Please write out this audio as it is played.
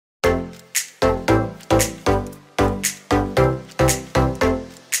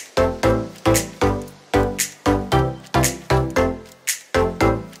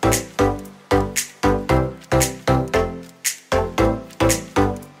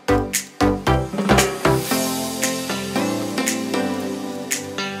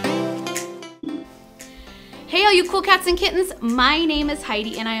Preschool Cats and Kittens, my name is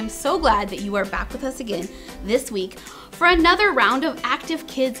Heidi and I am so glad that you are back with us again this week for another round of Active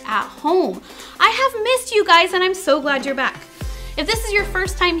Kids at Home. I have missed you guys and I'm so glad you're back. If this is your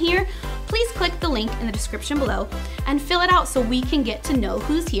first time here, please click the link in the description below and fill it out so we can get to know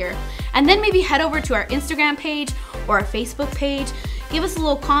who's here. And then maybe head over to our Instagram page or our Facebook page. Give us a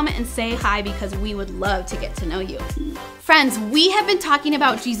little comment and say hi because we would love to get to know you. Friends, we have been talking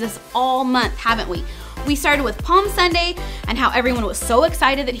about Jesus all month, haven't we? We started with Palm Sunday and how everyone was so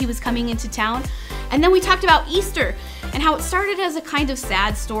excited that he was coming into town. And then we talked about Easter and how it started as a kind of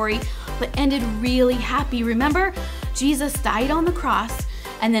sad story, but ended really happy. Remember, Jesus died on the cross,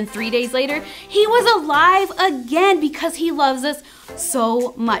 and then 3 days later, he was alive again because he loves us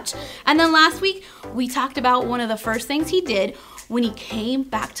so much. And then last week, we talked about one of the first things he did when he came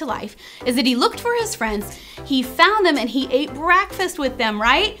back to life is that he looked for his friends, he found them, and he ate breakfast with them,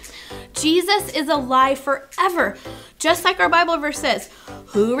 right? Jesus is alive forever, just like our Bible verse says.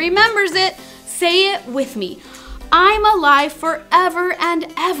 Who remembers it? Say it with me. I'm alive forever and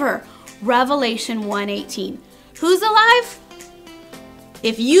ever. Revelation 1:18. Who's alive?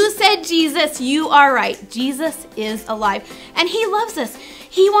 If you said Jesus, you are right. Jesus is alive and he loves us.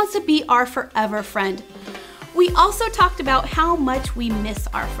 He wants to be our forever friend. We also talked about how much we miss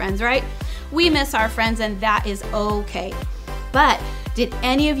our friends, right? We miss our friends and that is okay. But did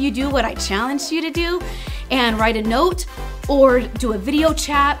any of you do what I challenged you to do and write a note or do a video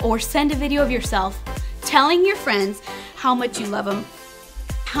chat or send a video of yourself telling your friends how much you love them,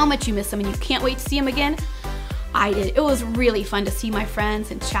 how much you miss them, and you can't wait to see them again? I did. It was really fun to see my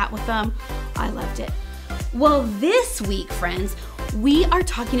friends and chat with them. I loved it. Well, this week, friends, we are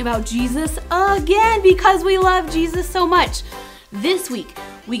talking about Jesus again because we love Jesus so much. This week,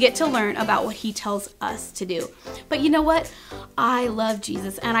 we get to learn about what he tells us to do. But you know what? I love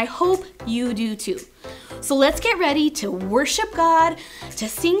Jesus and I hope you do too. So let's get ready to worship God, to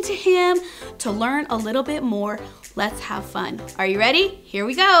sing to him, to learn a little bit more. Let's have fun. Are you ready? Here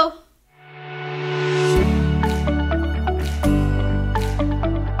we go.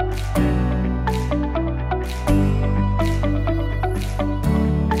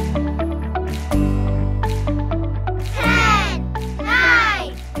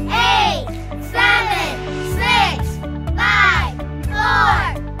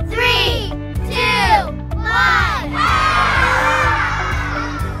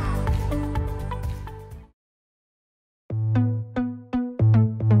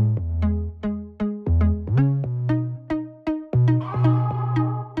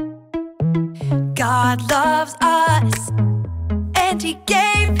 God loves us, and he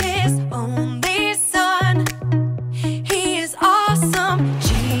gave his only son. He is awesome,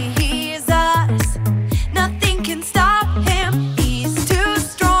 Jesus. Nothing can stop him, he's too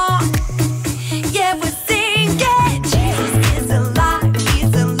strong. Yeah, we're singing, Jesus is alive,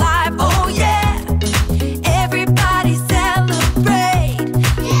 he's alive, oh yeah. Everybody celebrate.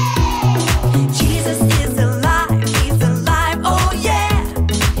 Jesus is alive, he's alive, oh yeah.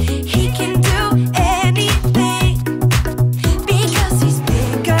 He can do anything because he's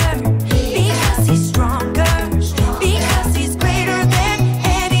bigger, because he's stronger, because he's greater than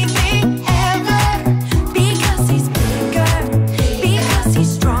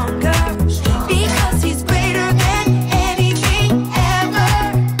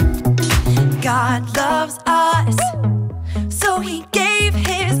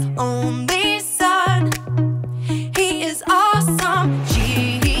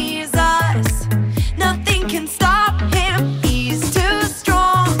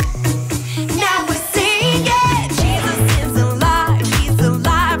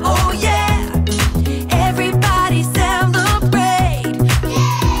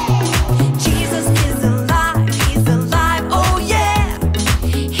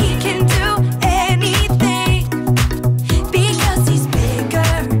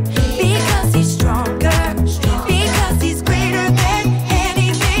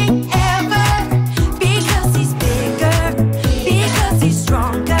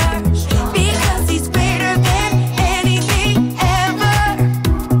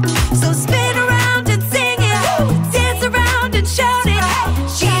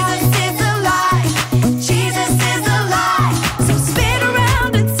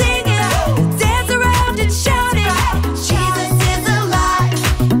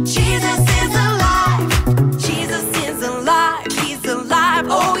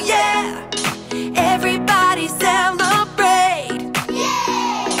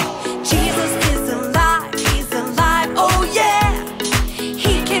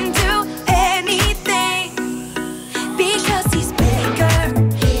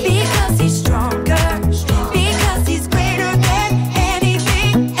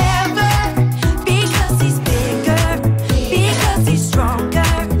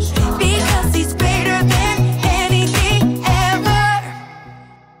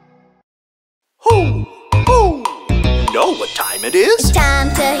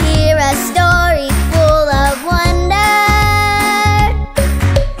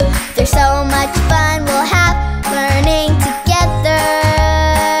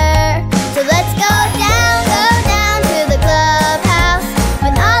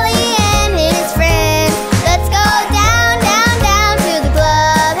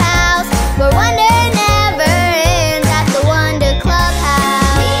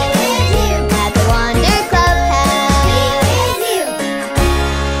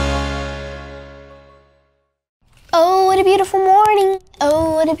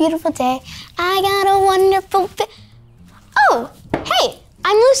Oh, what a beautiful day. I got a wonderful Oh, hey,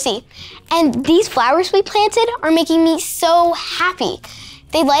 I'm Lucy. And these flowers we planted are making me so happy.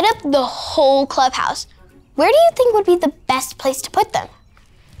 They light up the whole clubhouse. Where do you think would be the best place to put them?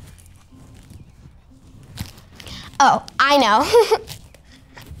 Oh, I know.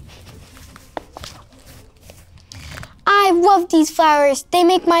 I love these flowers. They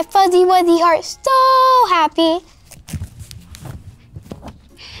make my fuzzy wuzzy heart so happy.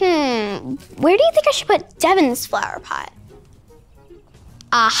 Where do you think I should put Devin's flower pot?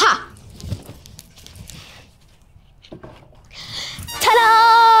 Aha!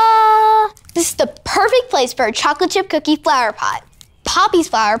 Ta-da! This is the perfect place for a chocolate chip cookie flower pot. Poppy's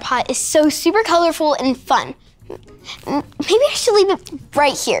flower pot is so super colorful and fun. Maybe I should leave it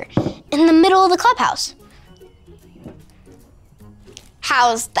right here, in the middle of the clubhouse.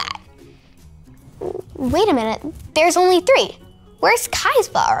 How's that? Wait a minute, there's only 3. Where's Kai's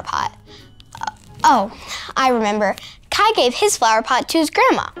flower pot? Oh, I remember. Kai gave his flower pot to his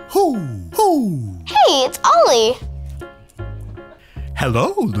grandma. Hoo, hoo. Hey, it's Ollie.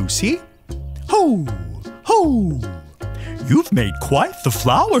 Hello, Lucy. Hoo, hoo. You've made quite the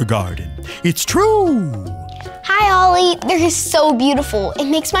flower garden. It's true. Hi, Ollie. They're just so beautiful. It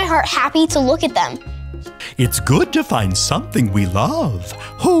makes my heart happy to look at them. It's good to find something we love.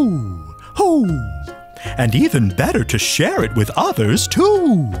 Hoo, hoo. And even better to share it with others,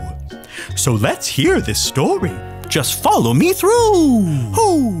 too. So let's hear this story. Just follow me through.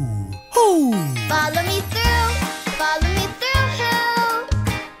 Hoo, hoo. Follow me through, follow me through.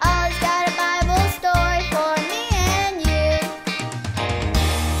 Ollie's got a Bible story for me and you.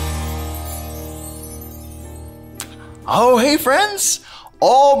 Oh, hey friends!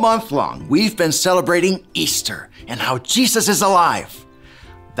 All month long, we've been celebrating Easter and how Jesus is alive.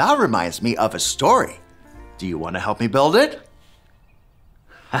 That reminds me of a story. Do you want to help me build it?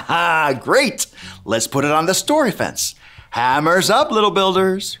 Haha, great! Let's put it on the story fence. Hammers up, little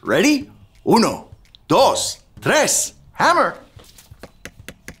builders. Ready? 1, 2, 3, hammer!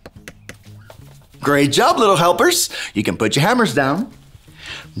 Great job, little helpers. You can put your hammers down.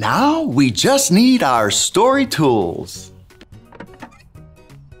 Now we just need our story tools.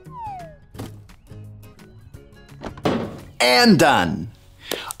 And done.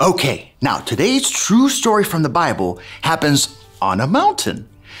 Okay, now today's true story from the Bible happens on a mountain.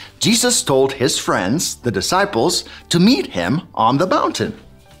 Jesus told his friends, the disciples, to meet him on the mountain.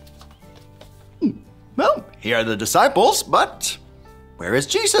 Well, here are the disciples, but where is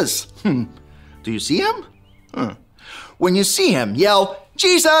Jesus? Do you see him? When you see him, yell,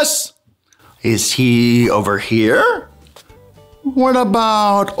 Jesus! Is he over here? What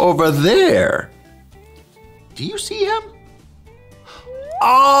about over there? Do you see him?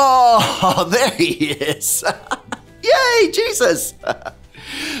 Oh, there he is. Yay, Jesus.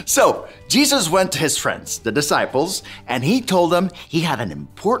 So, Jesus went to his friends, the disciples, and he told them he had an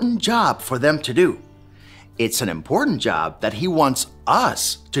important job for them to do. It's an important job that he wants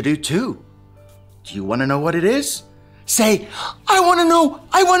us to do too. Do you want to know what it is? Say, I want to know,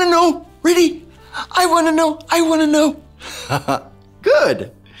 I want to know. Ready? I want to know, I want to know.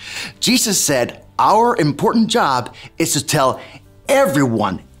 Good. Jesus said our important job is to tell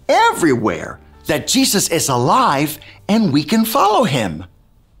everyone, everywhere, that Jesus is alive and we can follow him.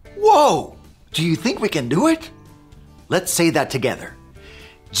 Whoa! Do you think we can do it? Let's say that together.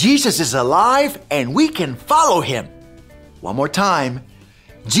 Jesus is alive and we can follow him. One more time.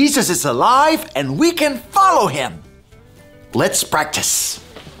 Jesus is alive and we can follow him. Let's practice.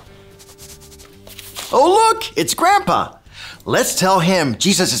 Oh, look, it's Grandpa. Let's tell him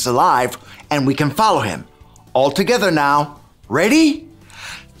Jesus is alive and we can follow him. All together now. Ready?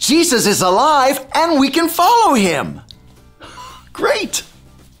 Jesus is alive and we can follow him. Great.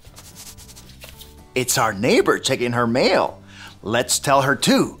 It's our neighbor checking her mail. Let's tell her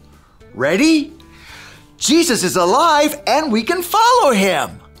too. Ready? Jesus is alive and we can follow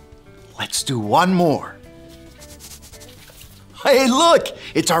him. Let's do one more. Hey, look,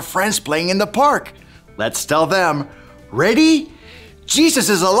 it's our friends playing in the park. Let's tell them. Ready? Jesus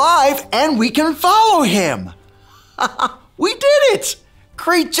is alive and we can follow him. We did it!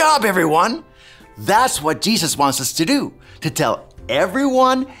 Great job, everyone. That's what Jesus wants us to do, to tell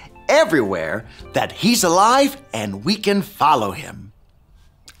everyone, everywhere, that he's alive and we can follow him.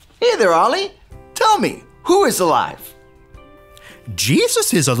 Hey there, Ollie. Tell me, who is alive?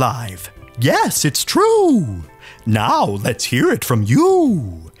 Jesus is alive. Yes, it's true. Now let's hear it from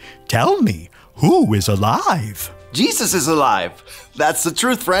you. Tell me, who is alive? Jesus is alive. That's the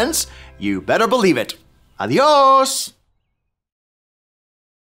truth, friends. You better believe it. Adios.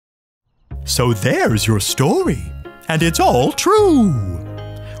 So there's your story. and it's all true.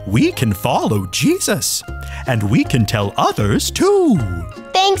 We can follow Jesus, and we can tell others too.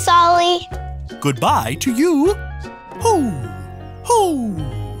 Thanks, Ollie. Goodbye to you. Hoo, hoo.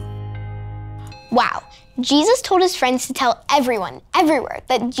 Wow, Jesus told his friends to tell everyone, everywhere,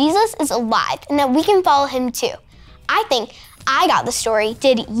 that Jesus is alive and that we can follow him too. I think I got the story.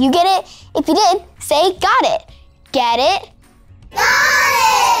 Did you get it? If you did, say got it. Get it?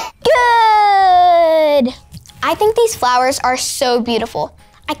 Got it! Good! I think these flowers are so beautiful.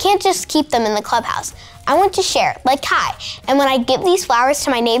 I can't just keep them in the clubhouse. I want to share, like Kai. And when I give these flowers to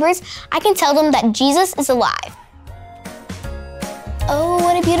my neighbors, I can tell them that Jesus is alive. Oh,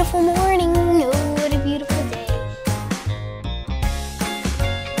 what a beautiful morning. Oh, what a beautiful day.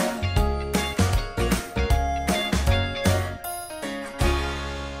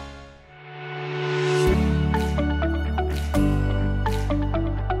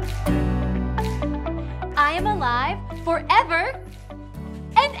 I am alive forever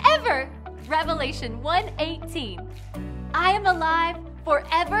and ever. Revelation 1:18. I am alive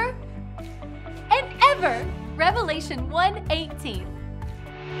forever and ever. Revelation 1:18.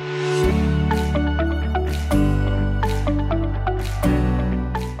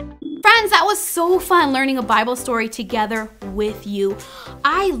 Friends, that was so fun learning a Bible story together with you.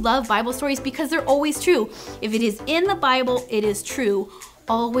 I love Bible stories because they're always true. If it is in the Bible, it is true,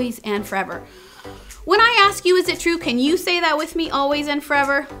 always and forever. When I ask you, is it true? Can you say that with me, always and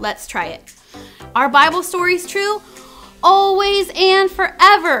forever? Let's try it. Are Bible stories true? Always and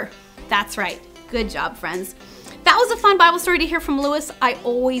forever. That's right. Good job, friends. That was a fun Bible story to hear from Lewis. I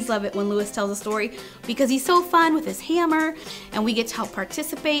always love it when Lewis tells a story because he's so fun with his hammer and we get to help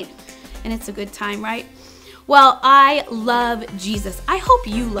participate and it's a good time, right? Well, I love Jesus. I hope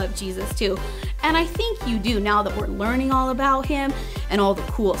you love Jesus too. And I think you do now that we're learning all about him and all the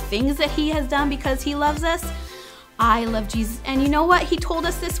cool things that he has done because he loves us. I love Jesus. And you know what he told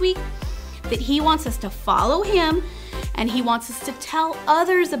us this week? That he wants us to follow him and he wants us to tell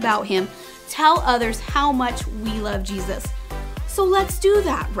others about him. Tell others how much we love Jesus. So let's do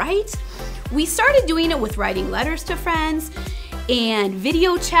that, right? We started doing it with writing letters to friends and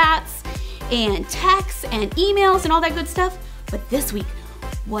video chats and texts and emails and all that good stuff. But this week,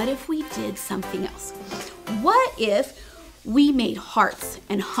 what if we did something else? What if we made hearts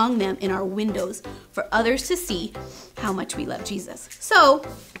and hung them in our windows for others to see how much we love Jesus? So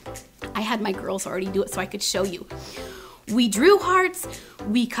I had my girls already do it so I could show you. We drew hearts,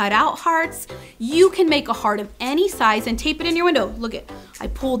 we cut out hearts. You can make a heart of any size and tape it in your window. Look it, I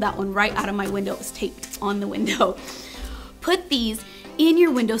pulled that one right out of my window. It was taped on the window. Put these in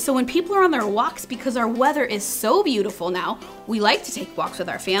your window so when people are on their walks, because our weather is so beautiful now, we like to take walks with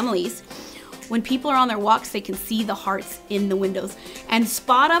our families. When people are on their walks, they can see the hearts in the windows and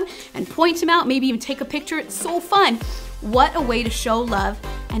spot them and point them out, maybe even take a picture. It's so fun. What a way to show love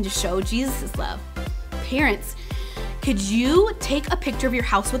and to show Jesus' love. Parents, could you take a picture of your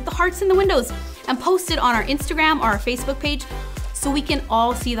house with the hearts in the windows and post it on our Instagram or our Facebook page so we can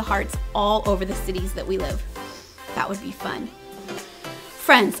all see the hearts all over the cities that we live? That would be fun.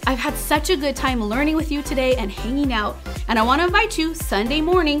 Friends, I've had such a good time learning with you today and hanging out, and I want to invite you Sunday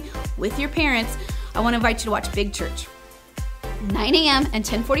morning with your parents. I want to invite you to watch Big Church, 9 a.m. and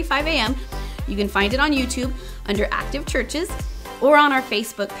 10:45 a.m. You can find it on YouTube under Active Churches or on our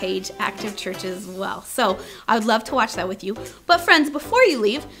Facebook page, Active Churches as well. So I would love to watch that with you. But friends, before you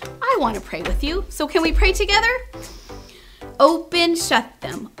leave, I want to pray with you. So can we pray together? Open, shut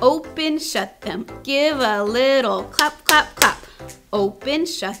them. Open, shut them. Give a little clap, clap, clap. Open,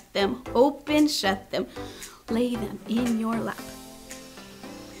 shut them. Open, shut them. Lay them in your lap.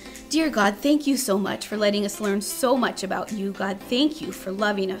 Dear God, thank you so much for letting us learn so much about you, God. Thank you for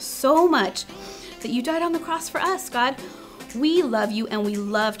loving us so much that you died on the cross for us, God. We love you and we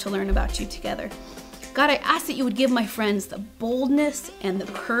love to learn about you together. God, I ask that you would give my friends the boldness and the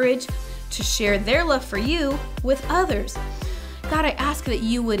courage to share their love for you with others. God, I ask that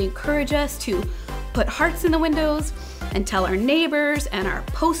you would encourage us to put hearts in the windows and tell our neighbors and our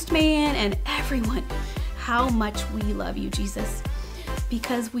postman and everyone how much we love you, Jesus,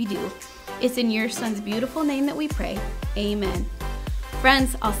 because we do. It's in your son's beautiful name that we pray. Amen.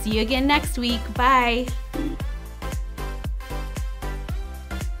 Friends, I'll see you again next week. Bye.